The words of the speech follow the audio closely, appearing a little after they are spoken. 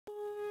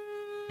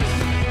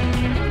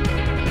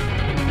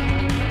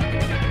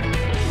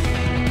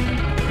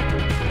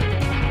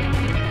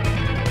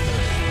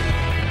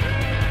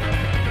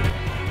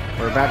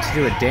We're about to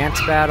do a dance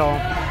battle.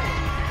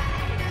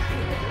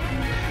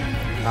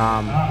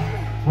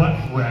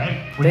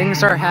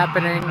 Things are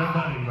happening.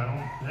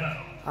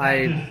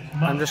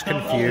 I'm just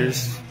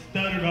confused.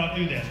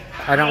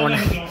 I don't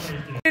want to.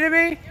 To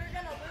me,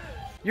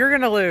 you're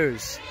gonna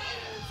lose.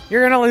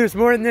 You're gonna lose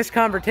more than this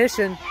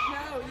competition.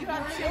 No, you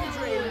have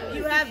children.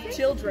 You have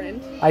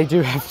children. I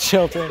do have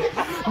children,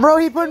 bro.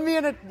 He put me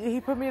in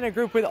a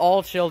group with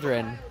all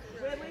children.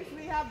 But at least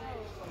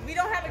we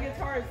don't have a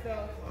guitarist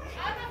though.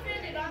 I'm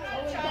offended. I'm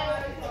not a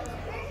child.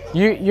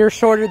 You're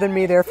shorter than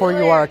me, therefore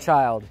you are a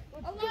child.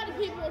 A lot of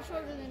people are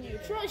shorter than you.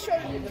 Troy's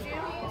shorter than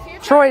you.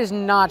 Troy is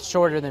not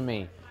shorter than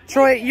me.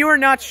 Troy, you are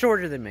not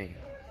shorter than me.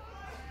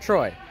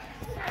 Troy,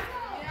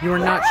 you are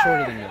not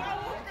shorter than me.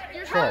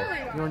 Troy,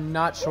 you are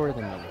not shorter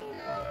than me.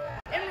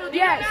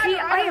 Yeah, see,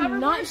 I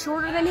am not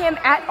shorter than him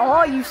at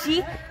all. You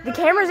see, the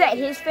camera's at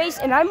his face,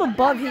 and I'm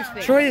above his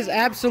face. Troy is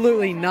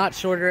absolutely not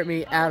shorter at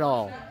me at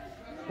all.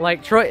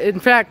 Like Troy, in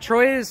fact,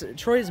 Troy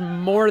is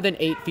more than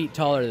 8 feet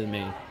taller than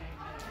me.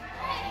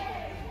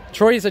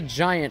 Troy is a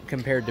giant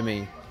compared to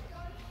me.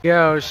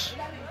 Gosh.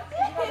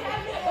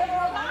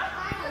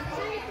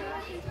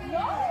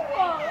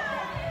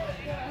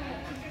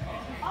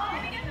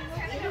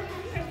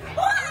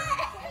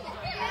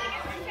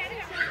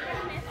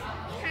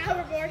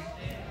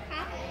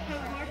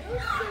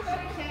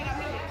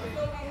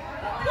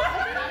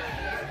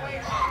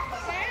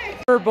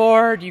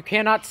 Board, you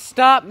cannot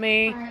stop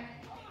me.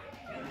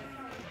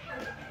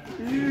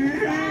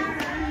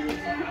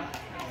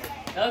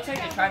 That looks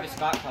like the Travis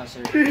Scott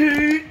concert.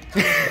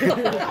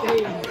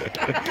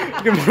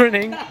 Good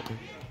morning.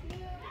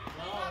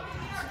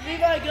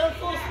 Levi, go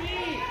full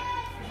speed.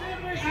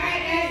 Alright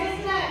guys,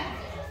 listen up.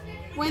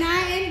 When I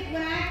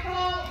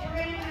call, I'm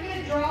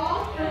gonna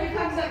draw who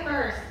comes up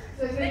first.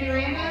 So it's gonna be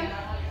random.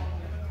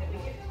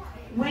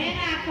 When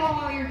I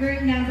call your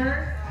group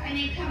number and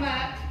you come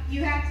up,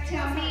 you have to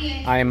tell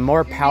me. I am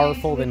more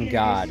powerful than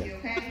God.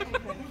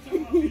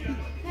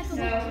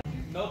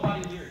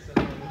 Nobody here, so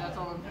that's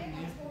all I'm telling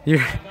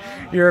you.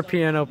 You're a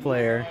piano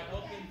player.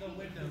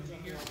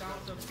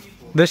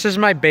 This is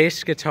my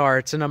bass guitar.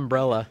 It's an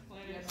umbrella.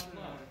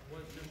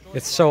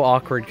 It's so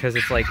awkward because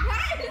it's like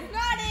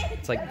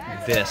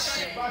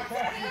this.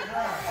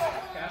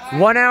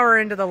 1 hour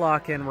into the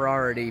lock-in, we're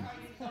already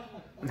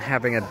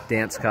having a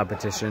dance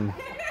competition.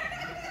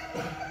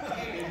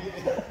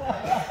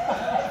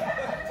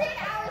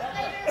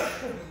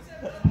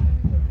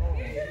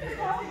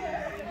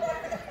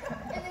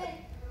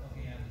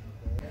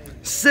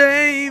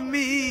 Save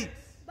me!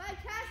 By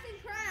casting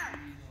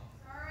crowns.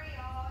 Sorry,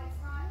 y'all,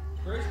 it's not.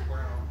 Chris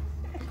Brown.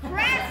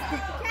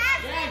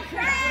 Casting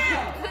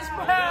crowns. Chris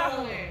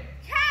Brown.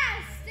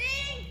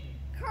 Casting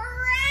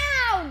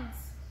crowns.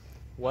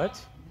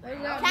 What?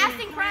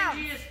 Casting crowns.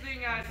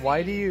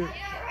 Why do you...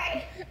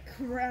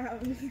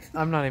 Crowns.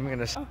 I'm not even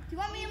gonna... Do you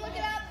want me to look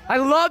it up? I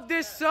love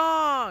this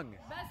song!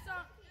 Best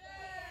song.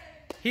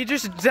 He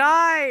just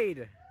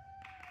died!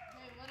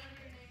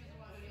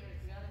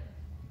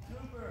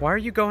 Why are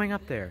you going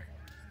up there?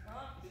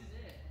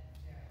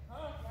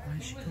 Why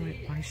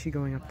is she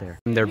going up there?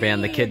 They're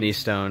banned the kidney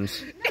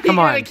stones. Come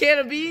on. A can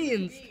of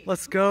beans.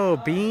 Let's go.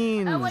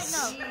 Beans. Oh, wait,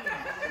 no.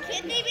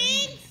 Kidney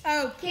beans?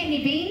 Oh,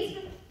 kidney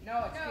beans?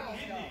 No, it's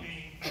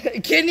kidney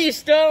stones. Kidney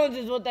stones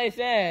is what they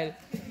said.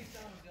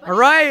 All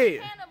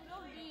right. Can of no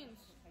beans.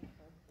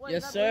 Wait,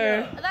 Yes,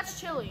 sir. That's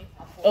chili.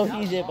 Oh,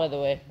 he's it, by the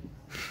way.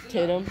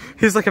 Tatum.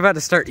 He's like about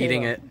to start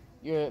eating it.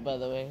 You're it, by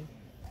the way.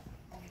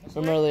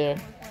 From earlier.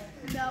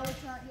 No,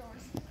 it's not yours.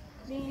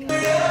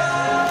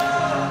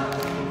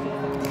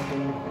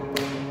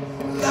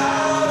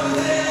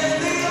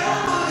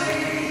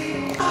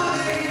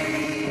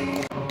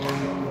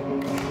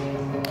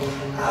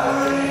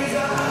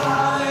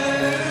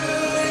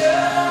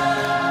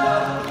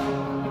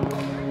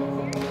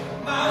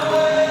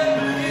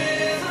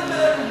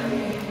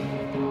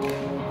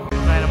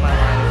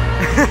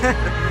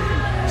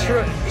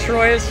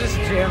 Troy is just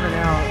jamming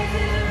out.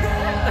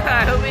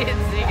 I hope he hits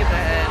Zeke in the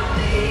head.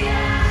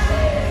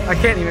 I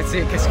can't even see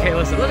it because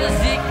Kayla's in What there. does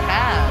Zeke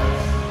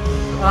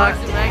have? Box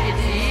of mac and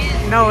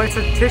cheese? No, it's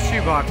a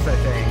tissue box, I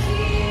think.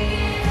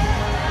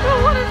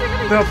 Well, what is it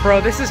gonna No,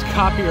 bro, this is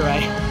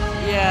copyright.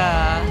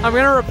 Yeah. I'm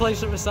gonna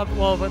replace it with something.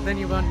 Well, but then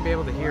you wouldn't be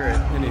able to hear it.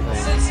 Anything.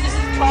 Since this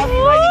is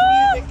copyrighted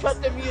music,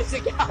 cut the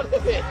music out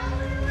of it.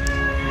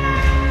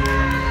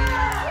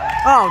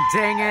 Oh,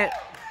 dang it.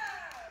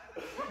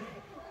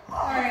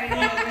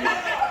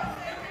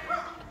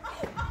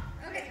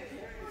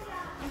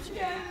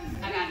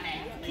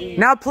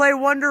 Now play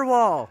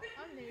Wonderwall.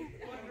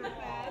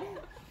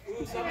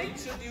 Somebody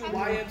should do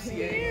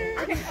YMCA.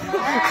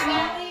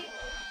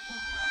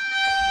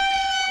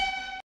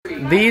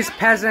 These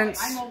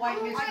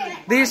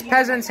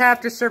peasants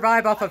have to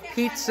survive off of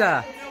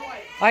pizza.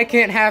 I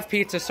can't have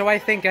pizza, so I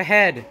think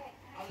ahead.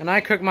 And I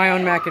cook my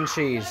own mac and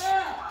cheese.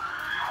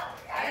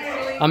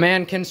 A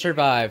man can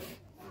survive.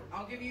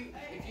 If you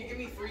give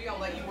me 3, I'll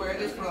let you wear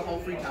this for the whole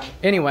free time.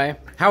 Anyway,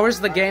 how was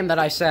the game that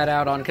I sat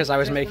out on because I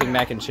was making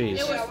mac and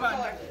cheese? It was fun.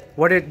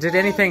 What did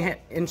anything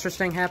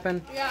interesting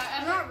happen? Yeah,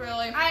 not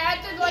really. I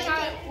acted like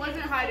I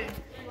wasn't hiding.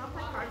 You want to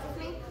play cards with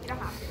me? You don't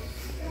have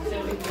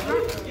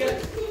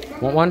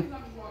to. Want one?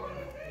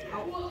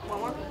 One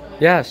more?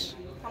 Yes.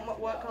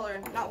 What color?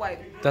 Not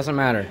white. Doesn't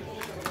matter.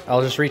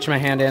 I'll just reach my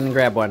hand in and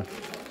grab one.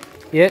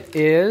 It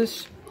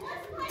is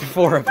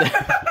 4 of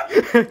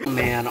them.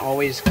 Man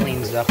always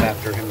cleans up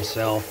after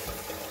himself.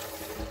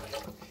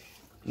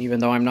 Even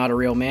though I'm not a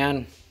real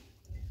man,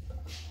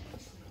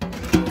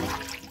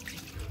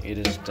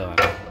 it is done.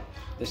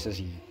 This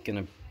is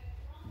gonna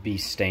be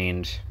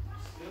stained.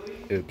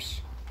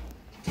 Oops.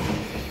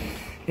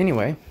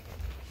 Anyway,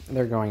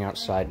 they're going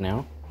outside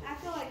now. I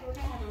feel like we're going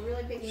to have a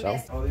really big So,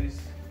 mess.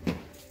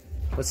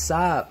 what's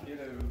up?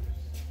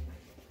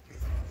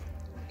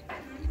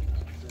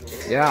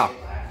 Yeah.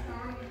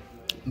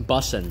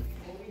 Bussin'.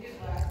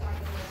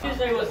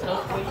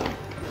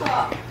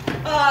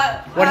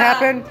 What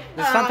happened?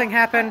 Did something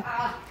happen?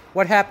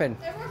 What happened?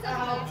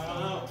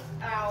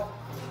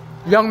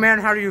 Young man,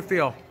 how do you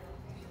feel?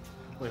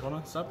 Wait, hold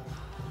on, stop.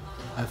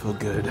 I feel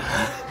good.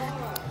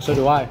 So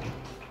do I.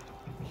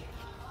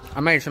 I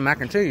made some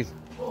mac and cheese.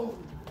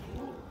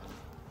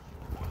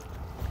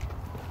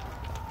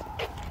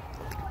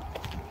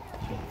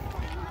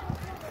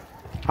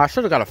 I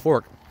should have got a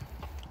fork.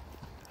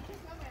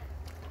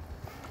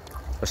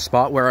 The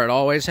spot where it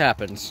always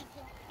happens.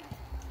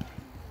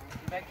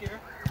 Back here?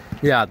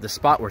 Yeah, the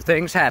spot where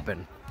things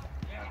happen.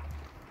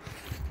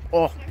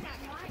 Oh.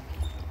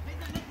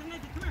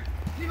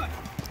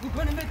 We're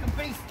gonna make a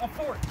base, a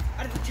fort,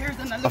 out of the chairs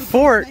and A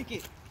fort?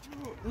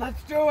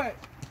 Let's do it.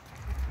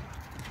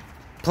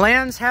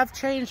 Plans have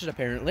changed,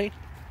 apparently.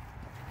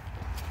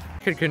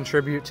 Could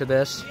contribute to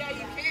this. Yeah,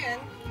 you can.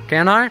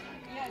 Can I?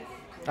 Yes.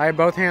 I have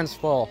both hands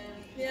full.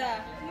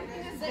 Yeah.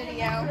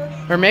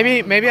 Video. Or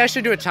maybe I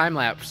should do a time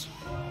lapse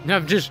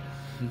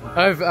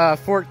of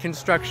fort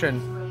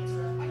construction.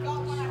 I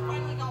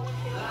finally got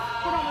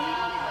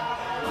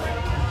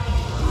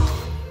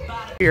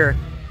one. Here,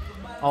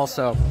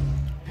 also.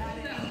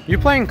 You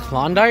playing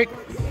Klondike?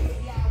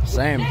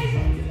 Same.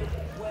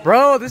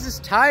 Bro, this is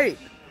tight.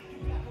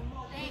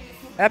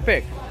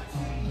 Epic.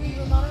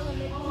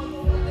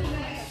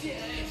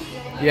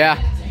 Yeah.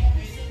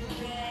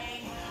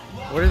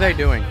 What are they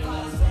doing?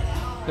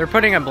 They're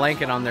putting a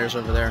blanket on theirs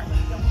over there.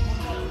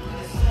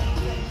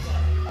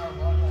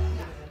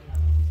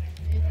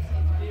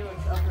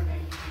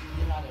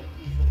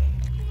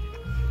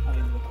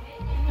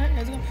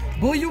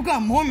 Boy, you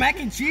got more mac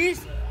and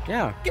cheese?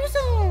 Yeah. Give us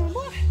some,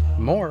 boy.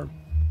 More.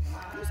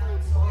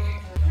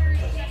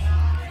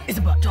 It's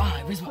about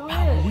drive, it's about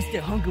power. We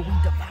still hungry, we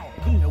devour.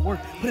 Put in the work,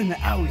 put in the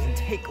hours, and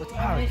take what's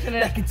ours.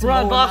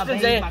 Run,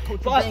 Boston's it.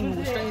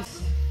 Boston's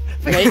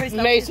it.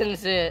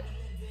 Mason's it.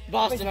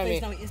 Boston, I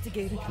mean.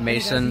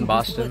 Mason,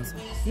 Boston.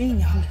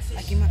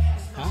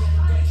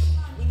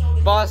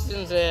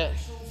 Boston's it.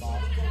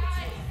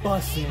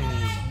 Boston.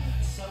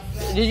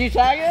 Did you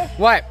tag her?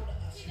 What?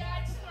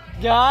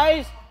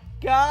 Guys?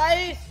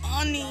 Guys?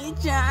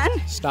 Oni-chan.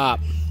 Stop.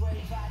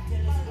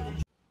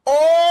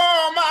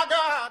 Oh my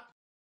God!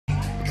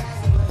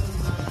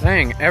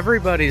 Dang,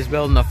 everybody's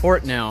building a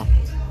fort now.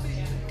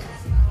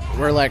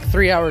 We're like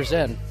 3 hours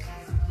in.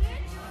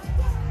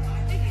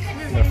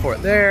 The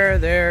fort there,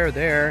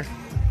 there.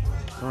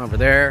 One over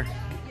there.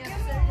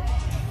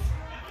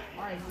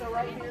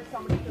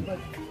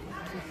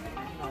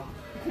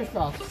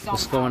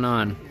 What's going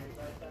on?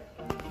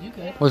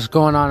 What's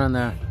going on in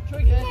there?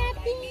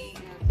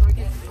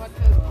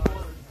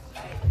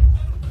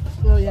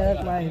 Oh yeah,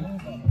 that's mine.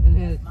 And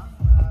his.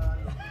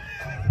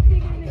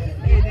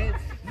 Hey,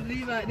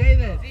 Levi,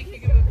 David.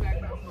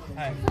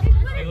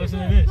 Hey, listen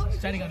to this.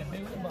 Standing on a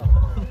big ball.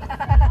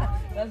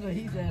 That's what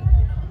he said.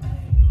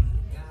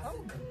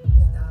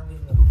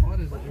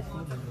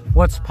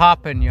 What's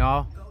poppin',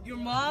 y'all? Your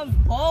mom's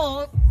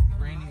bald.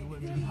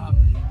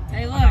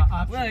 Hey,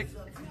 look, look.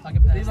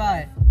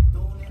 Levi.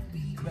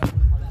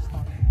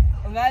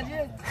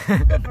 Imagine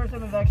the first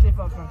time I've actually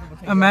felt comfortable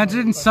taking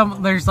Imagine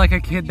there's like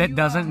a kid that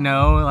doesn't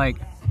know, like,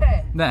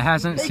 that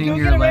hasn't Hey, seen go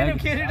your get a random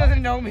leg. kid who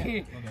doesn't know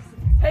me.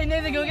 Hey,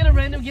 Nathan, go get a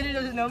random kid who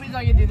doesn't know me so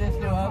I can do this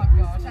to him. Oh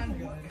gosh, I'm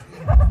good.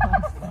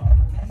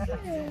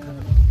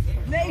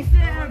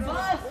 Nathan,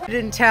 boss.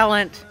 Hidden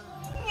talent.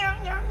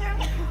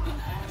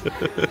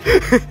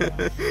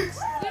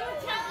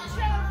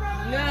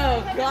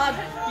 No, God,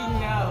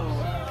 no.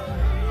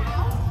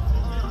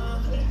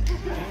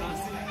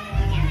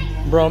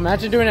 Bro,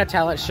 imagine doing a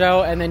talent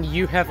show and then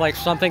you have like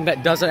something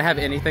that doesn't have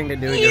anything to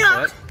do with your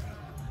foot.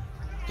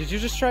 Did you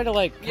just try to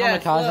like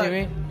kamikaze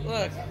me?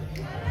 Look.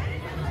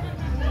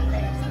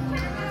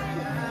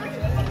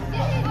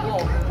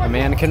 A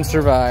man can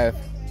survive.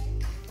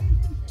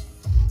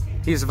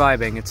 He's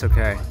vibing, it's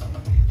okay.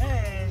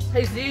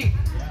 Hey, Zeke.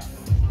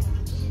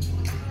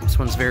 This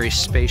one's very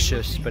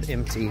spacious but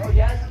empty.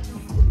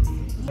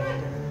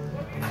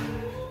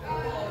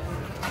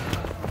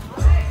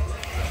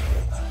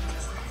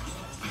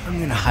 I'm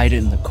gonna hide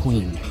in the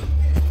queen.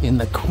 In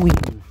the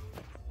queen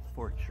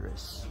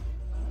fortress.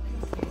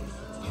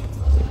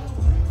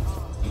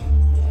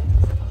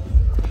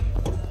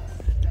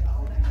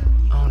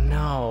 Oh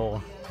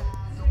no.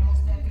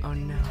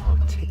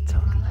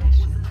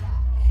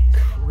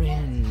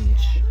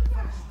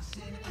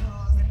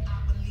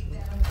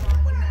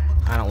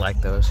 like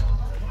those.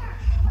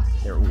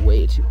 They're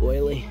way too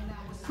oily.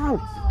 Oh,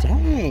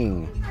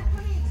 dang.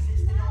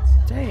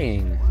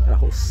 Dang. Got a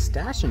whole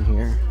stash in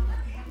here.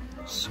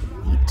 Sweet.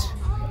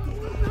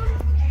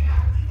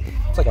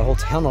 It's like a whole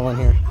tunnel in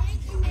here.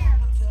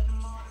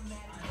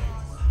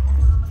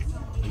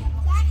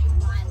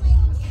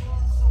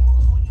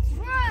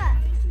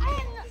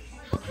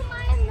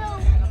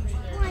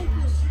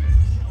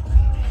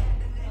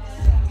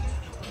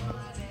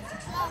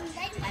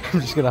 I'm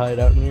just gonna hide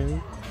out in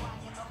here.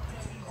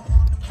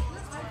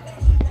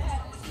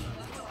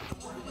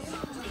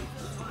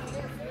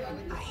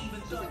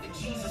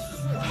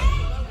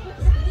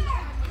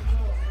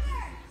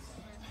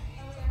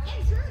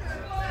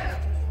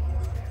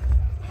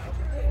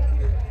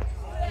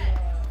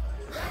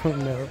 Oh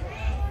no.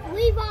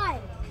 Levi!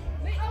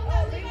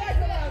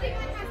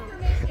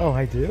 Oh,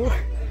 I do?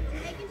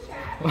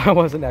 I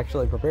wasn't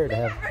actually prepared to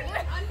have.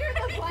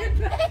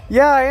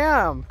 Yeah, I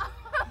am.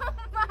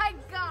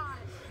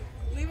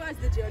 Levi's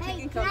the judge.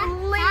 Hey, You can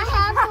come.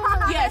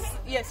 yes.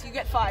 Yes, you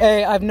get 5.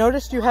 Hey, I've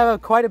noticed you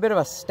have quite a bit of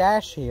a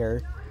stash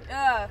here.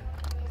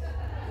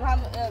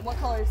 What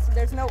colors?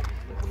 There's no.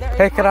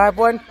 Hey, can I have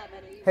one?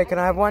 Hey, can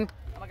I have one?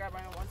 I'm gonna grab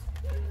one.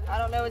 I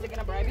don't know. Is it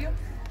gonna bribe you?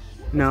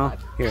 No.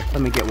 Here,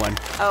 let me get one.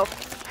 Oh.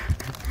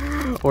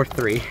 Or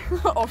 3.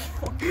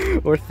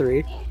 Or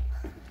 3.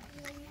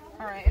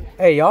 All right.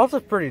 Hey, y'all's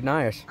is pretty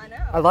nice. I know.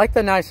 I like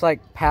the nice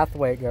like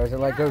pathway it goes. It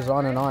like goes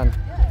on and on.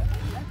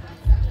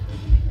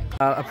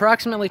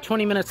 Approximately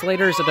 20 minutes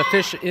later,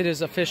 it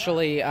is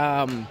officially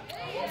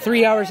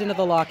 3 hours into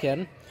the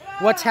lock-in.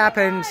 What's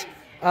happened?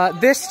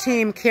 This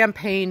team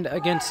campaigned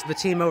against the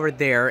team over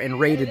there and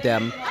raided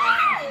them.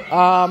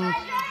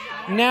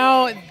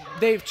 Now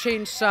they've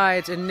changed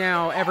sides, and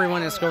now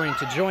everyone is going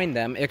to join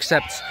them,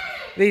 except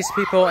these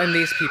people and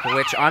these people.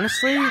 Which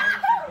honestly,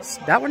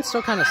 that one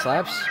still kind of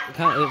slaps.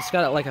 It's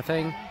got like a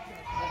thing.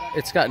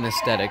 It's got an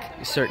aesthetic,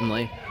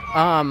 certainly.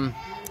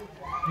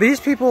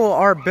 These people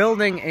are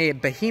building a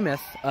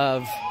behemoth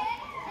of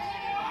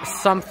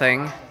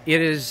something. It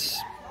is,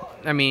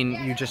 I mean,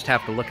 you just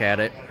have to look at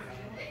it.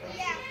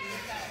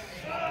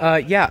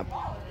 Yeah.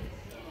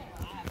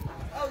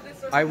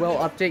 I will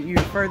update you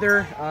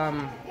further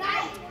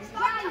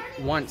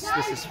once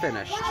this is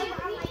finished.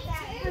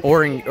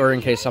 Or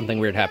in case something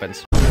weird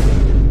happens.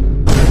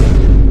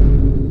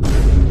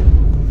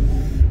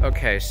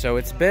 Okay, so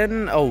it's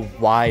been a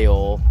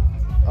while.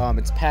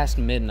 It's past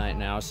midnight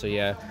now, so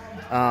yeah.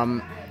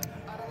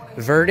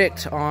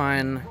 Verdict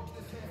on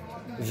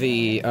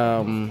the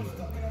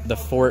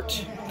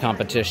fort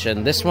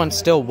competition. This one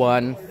still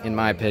won, in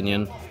my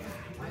opinion.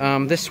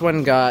 This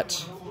one got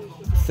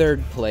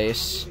 3rd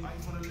place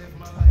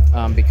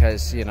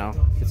because, you know,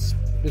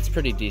 it's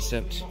pretty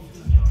decent.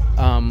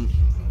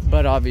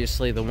 But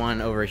obviously the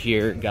one over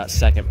here got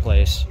 2nd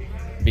place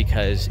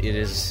because it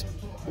is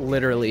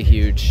literally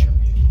huge.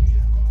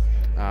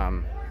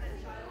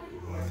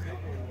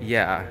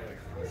 Yeah.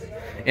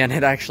 And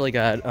it actually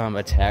got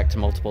attacked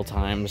multiple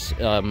times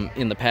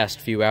in the past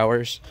few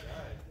hours.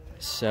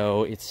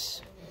 So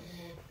it's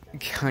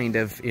kind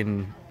of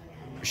in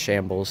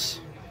shambles.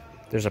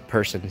 There's a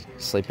person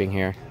sleeping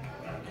here.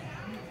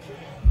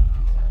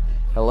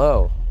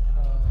 Hello.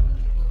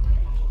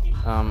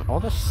 All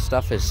this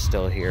stuff is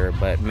still here,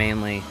 but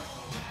mainly...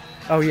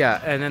 Oh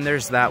yeah, and then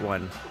there's that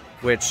one,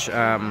 which,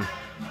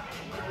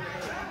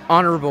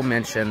 honorable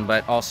mention,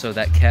 but also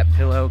that cat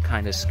pillow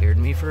kind of scared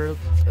me for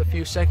a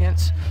few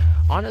seconds.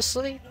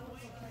 Honestly,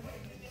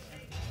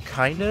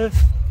 kind of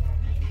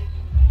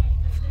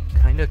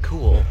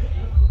cool.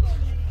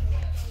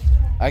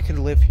 I could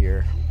live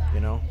here, you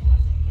know?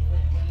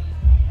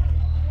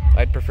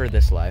 I'd prefer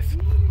this life.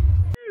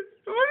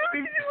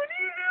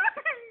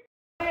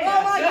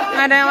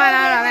 I don't want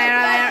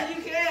to.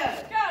 You can.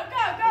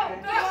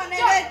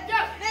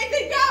 Go,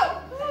 Nathan, go!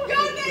 Go,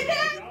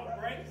 Nathan! I'll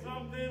break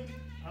something.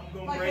 I'm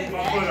gonna break my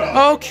foot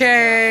off.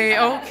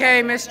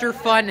 Okay, Mr.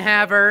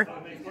 Funhaver.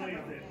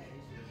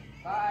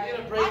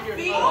 Break your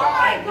foot off.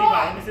 Hey,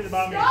 Levi, let me see the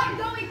bottom of your shoe.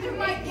 Going through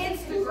my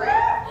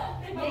Instagram.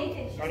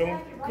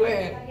 Quinn.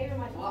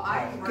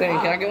 Quinn,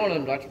 can I get one of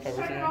them Dr.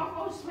 Peppers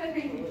now?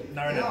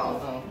 No, right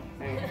now.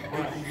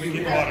 We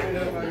get water.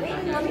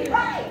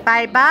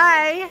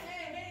 Bye-bye.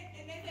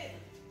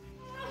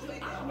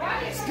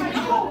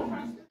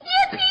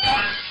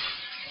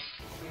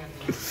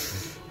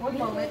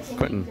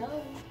 Quentin.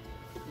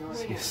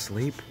 Is he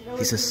asleep?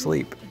 He's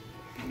asleep.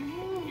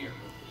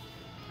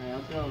 Alright,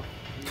 let's go.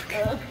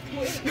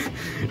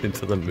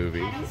 Into the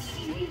movie.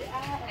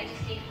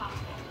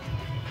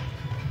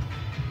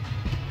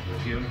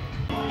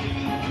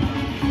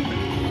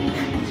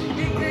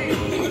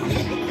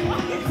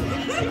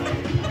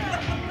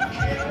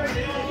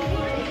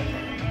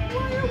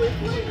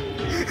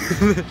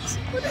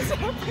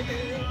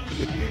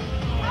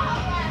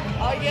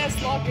 Oh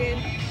yes, lock in.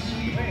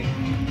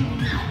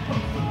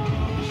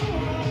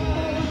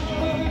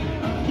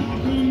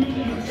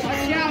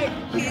 Watch out!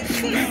 He's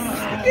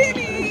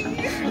spinning!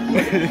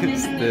 What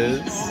is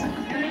this?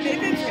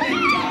 Nathan's gonna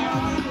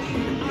die.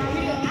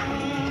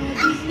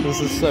 This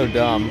is so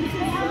dumb.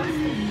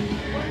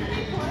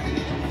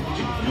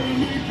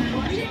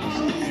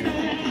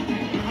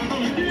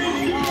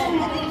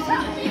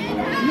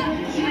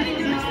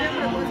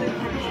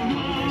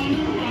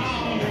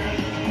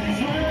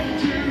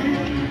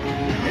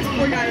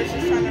 poor guy is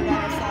just trying to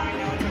run a song and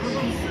now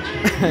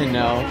it's I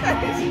know.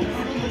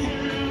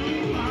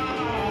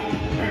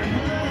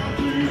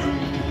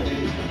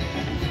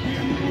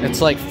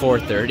 It's like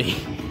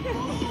 4:30.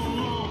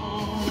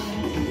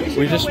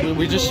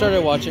 We just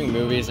started watching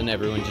movies and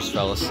everyone just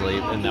fell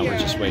asleep, and now we're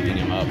just waking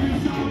him up.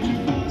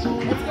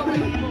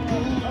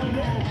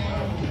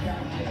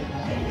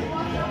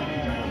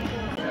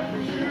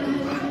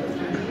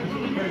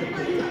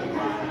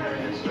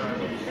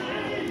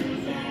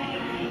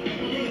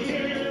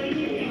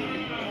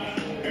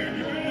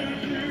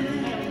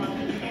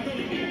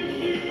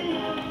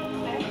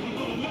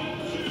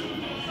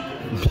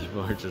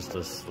 People are just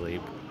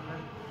asleep.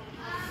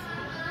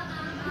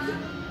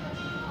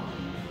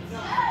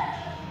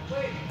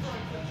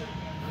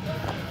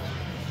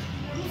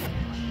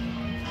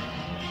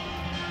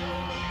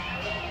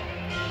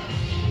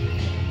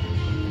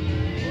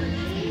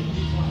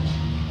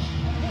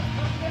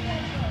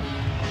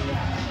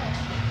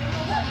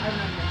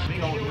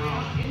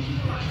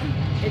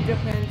 It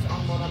depends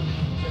on what I'm doing.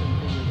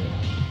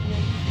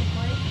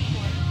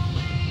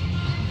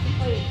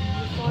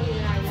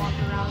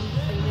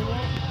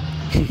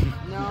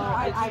 No,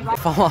 I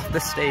Fall off the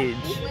stage.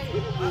 You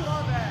need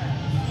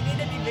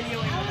to be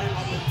videoing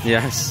that.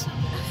 Yes.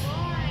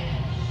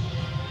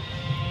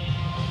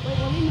 Wait,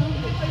 let me know. We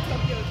play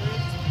Tokyo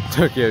Drift.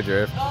 Tokyo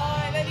Drift.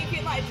 Oh, and then you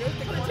can like drift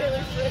to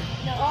Taylor Swift.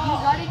 No, you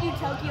gotta do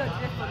Tokyo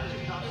Drift for me.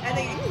 And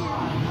then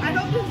I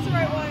hope this is the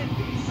right one.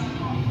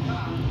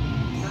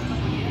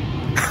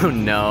 Oh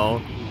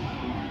no.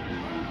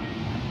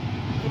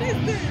 What is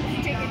this?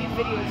 taking these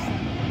videos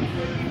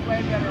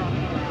way better on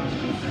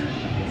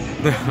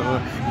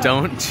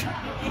Don't.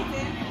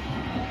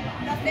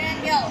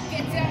 Nathaniel,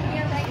 get down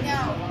here right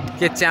now.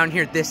 Get down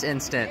here this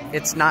instant.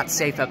 It's not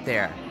safe up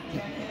there.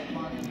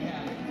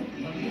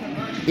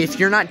 If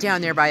you're not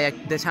down there by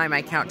the time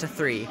I count to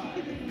 3.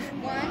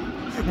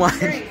 1.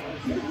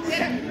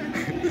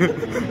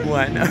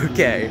 1,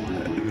 okay.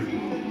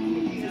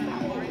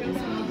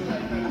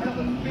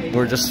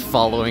 We're just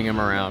following him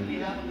around.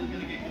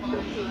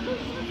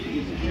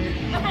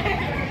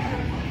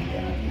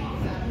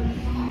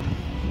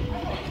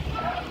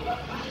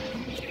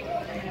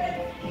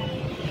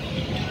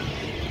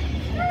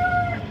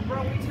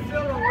 Bro, we should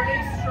build a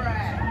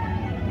racetrack.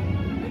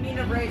 We need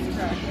a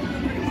racetrack.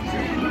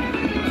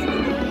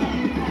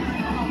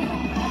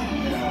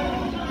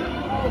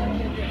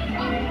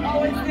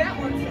 Oh, it's that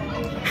one.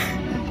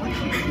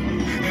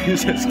 He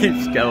just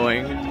keeps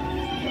going.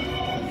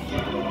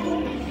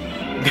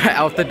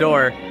 Out the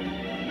door.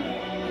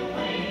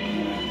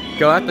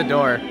 Go out the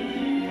door.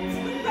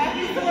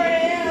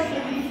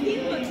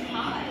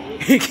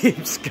 He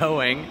keeps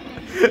going.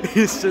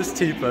 He's just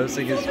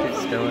T-posing, he just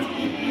keeps going.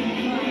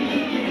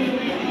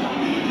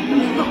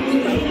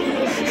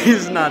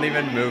 He's not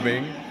even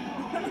moving.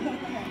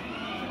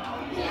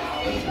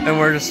 And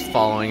we're just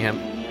following him.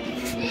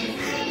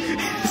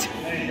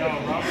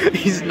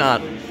 He's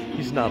not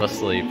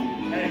asleep.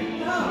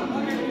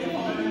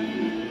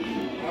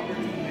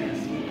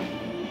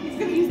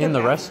 In the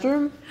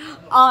restroom?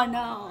 Oh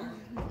no.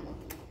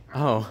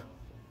 Oh.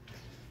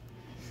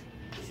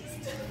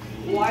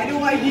 Why do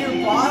I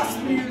hear boss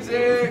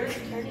music?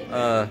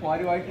 Why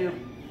do I hear...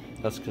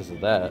 That's because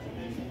of that.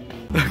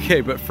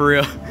 Okay, but for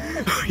real,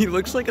 he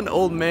looks like an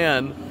old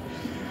man.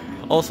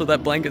 Also,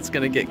 that blanket's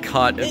gonna get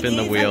caught if in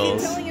the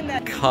wheels.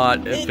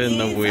 Caught if in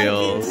the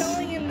wheels.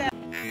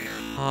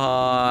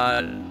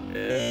 Caught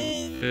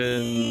if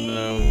in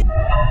the...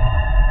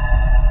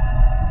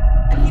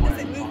 He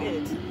doesn't move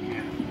it.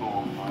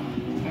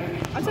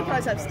 I'm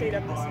surprised I've stayed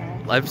up this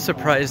long. I'm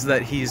surprised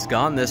that he's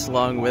gone this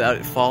long without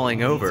it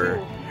falling over.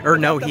 Or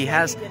no, he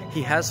has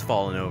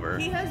fallen over.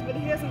 He has, but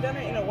he hasn't done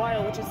it in a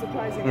while, which is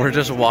surprising. We're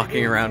just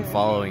walking around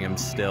following him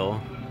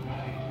still.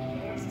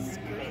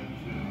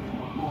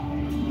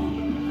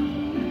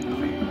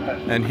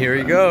 And here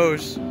he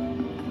goes. He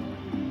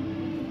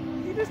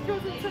just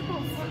goes in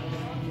circles. Look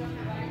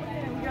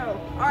at him go.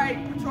 Alright,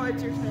 Troy,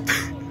 it's your turn.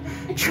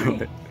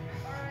 Troy.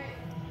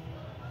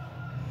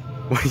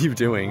 What are you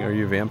doing? Are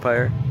you a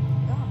vampire?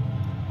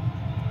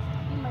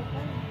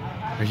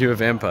 Are you a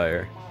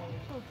vampire?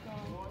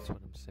 That's what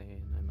I'm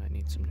saying. I might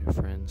need some new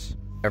friends.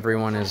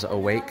 Everyone is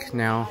awake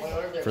now,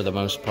 for the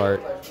most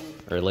part.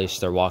 Or at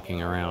least they're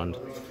walking around.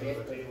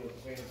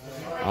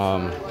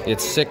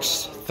 It's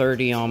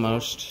 6:30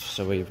 almost,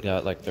 so we've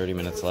got like 30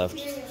 minutes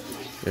left.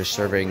 They're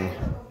serving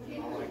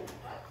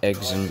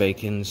eggs and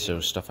bacon, so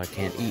stuff I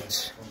can't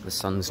eat. The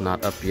sun's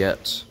not up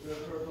yet.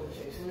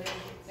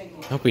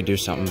 I hope we do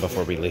something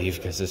before we leave,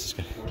 because this is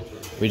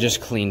we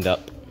just cleaned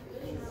up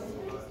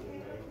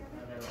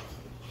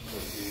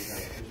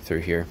through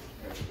here.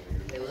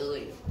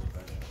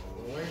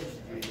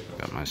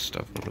 Got my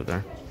stuff over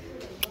there.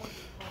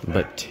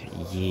 But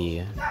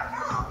yeah.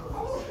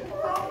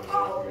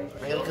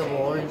 I got a couple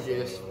orange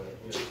juice.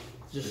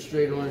 Just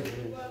straight orange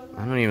juice.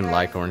 I don't even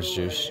like orange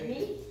juice.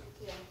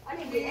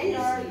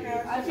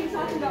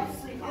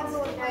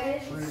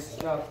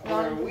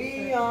 Where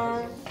we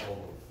are.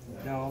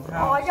 No,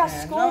 Oh, I got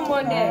school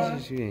Monday.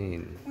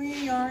 Gene.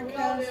 We are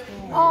cast.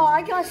 Oh,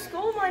 I got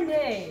school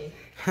Monday.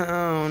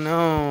 Oh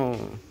no.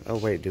 Oh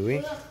wait, do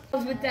we?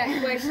 With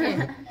that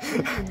question.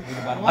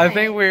 I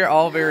think we're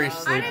all very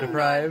sleep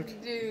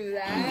deprived. Do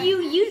that.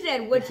 You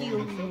said what you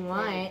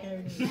want.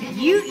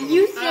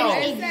 You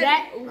said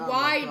exact.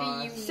 Why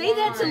do you Say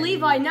that to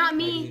Levi, not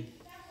me.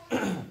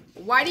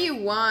 Why do you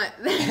want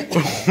that?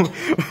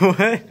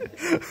 What?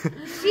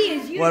 She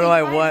is using What do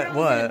I my want? girls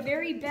What? in a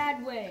very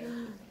bad way.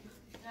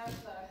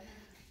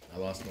 I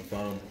lost my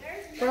phone.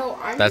 Bro,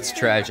 I'm That's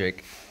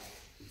tragic.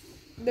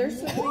 There's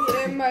something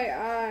in my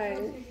eye.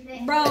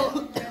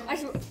 Bro, I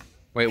swear.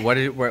 Wait, what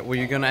were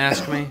you gonna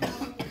ask me?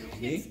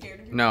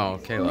 No,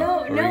 Kayla. No,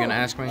 Were you no. gonna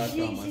ask me?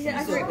 She said,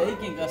 I swear.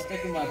 Bacon got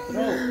stuck in my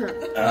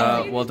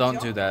throat. Well, don't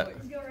do that.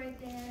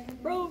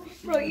 Bro,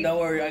 you. Don't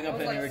worry, I got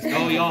plenty of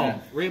Oh,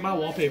 y'all, rate my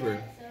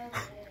wallpaper.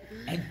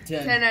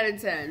 10 out of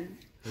 10.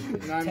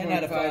 10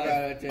 out of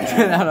 5.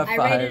 10 out of I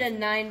 5. rated a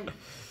 9.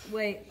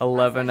 Wait.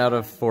 11 out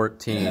of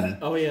 14.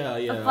 Oh, yeah,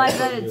 yeah. A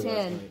 5 out of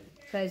 10.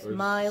 Because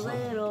My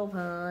Little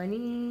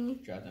Pony.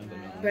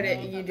 But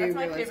you do That's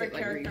my realize favorite it,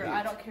 like, character. repeats.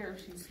 I don't care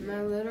if she's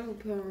My little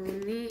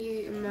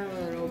pony, my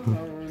little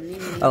pony.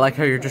 I like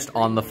how you're just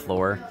on the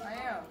floor.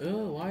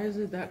 Oh, why is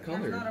it that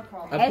color?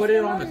 I put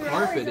it on the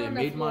carpet. It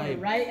made my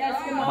Right,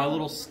 Eskimo? my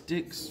little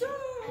sticks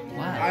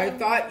black. I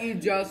thought you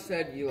just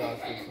said you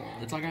lost your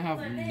phone. It's like I have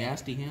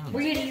nasty hands.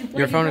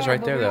 Your phone is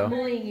right there, though.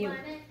 You.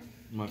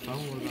 My phone,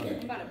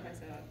 what about it?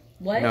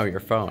 What? No, your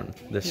phone.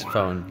 This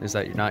phone. Is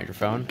that not your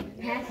phone?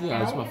 Yeah,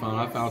 that's my phone.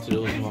 I found it. It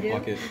was in my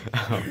pocket.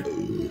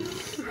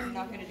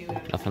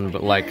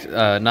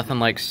 Nothing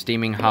like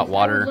steaming hot I would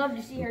water love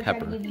to see her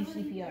pepper. try to give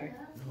you CPR.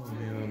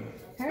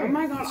 Oh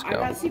my god, Let's I go.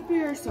 got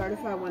CPR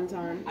certified one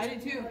time. I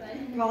did too.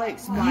 Probably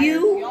expired.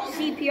 You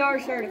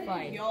CPR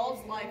certified.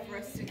 Y'all's life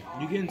rested.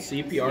 You can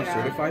CPR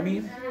certify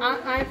me?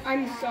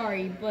 I'm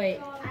sorry,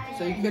 but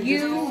So you could you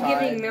just decide.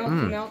 giving mouth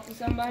to mouth to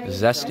somebody?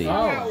 Zesty.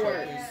 How it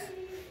works.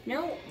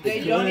 No.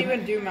 They don't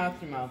even do mouth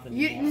to mouth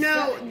anymore.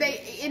 No,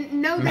 they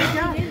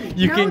don't.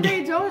 You no, can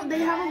they don't. They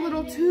have a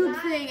little tube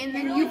thing, and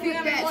then you put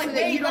that so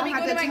that you don't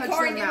have to touch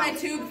your mouth.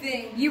 tube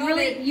thing.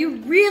 You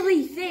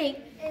really think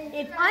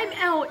if I'm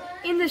out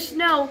in the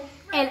snow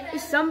and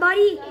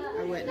somebody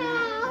I wouldn't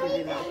give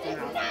you mouth to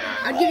mouth.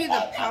 I'd give you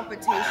the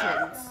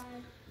palpitations.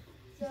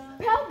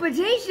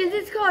 palpitations,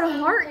 it's called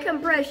heart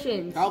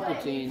compressions.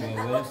 Palpatine.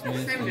 Will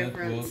Smith, Same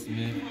difference.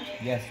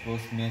 Yes, Will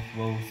Smith,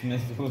 Will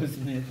Smith,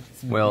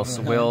 Will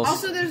Smith. Will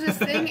Also, there's this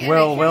thing. and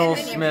Will then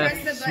you Smith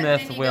press the button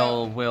and Smith you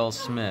go, Will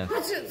Smith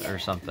or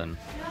something.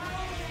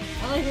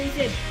 I like what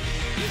he said.